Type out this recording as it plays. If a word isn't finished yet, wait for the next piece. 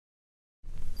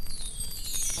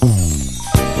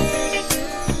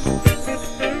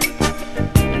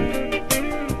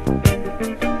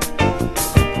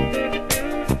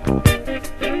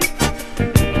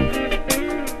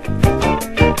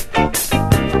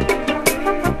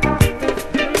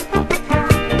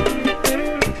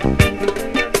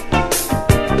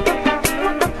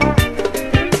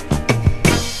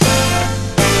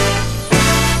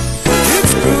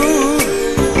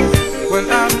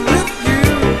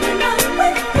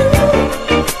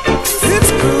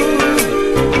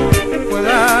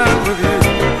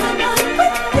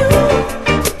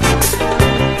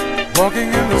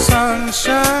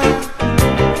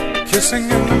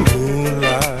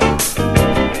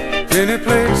Any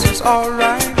place is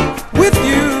alright with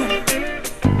you.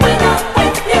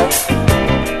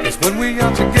 Cause when we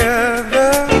are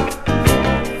together,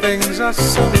 things are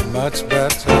so much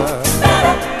better.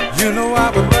 You know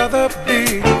I would rather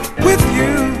be with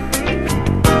you.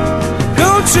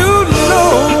 Don't you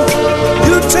know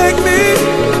you take me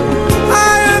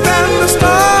higher than the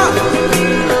stars?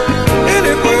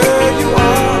 Anywhere you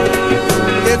are,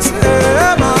 it's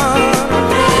heaven.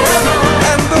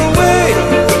 And the way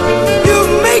you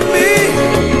make me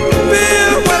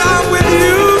feel when I'm with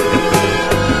you,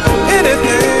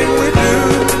 anything we do.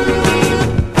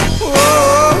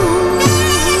 Oh,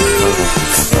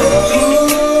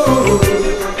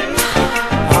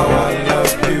 how I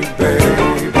love you,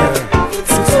 baby.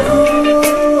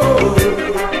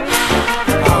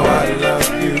 How I love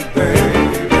you,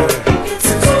 baby.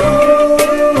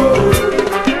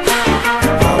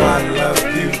 How I love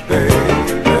you, baby.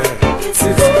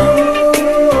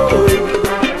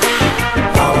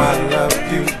 How I love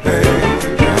you,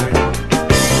 baby.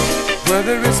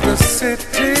 Whether it's the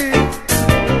city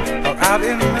or out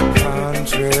in the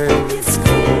country,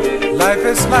 life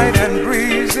is light and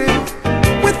breezy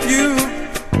with you.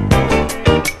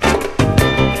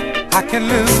 I can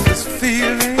live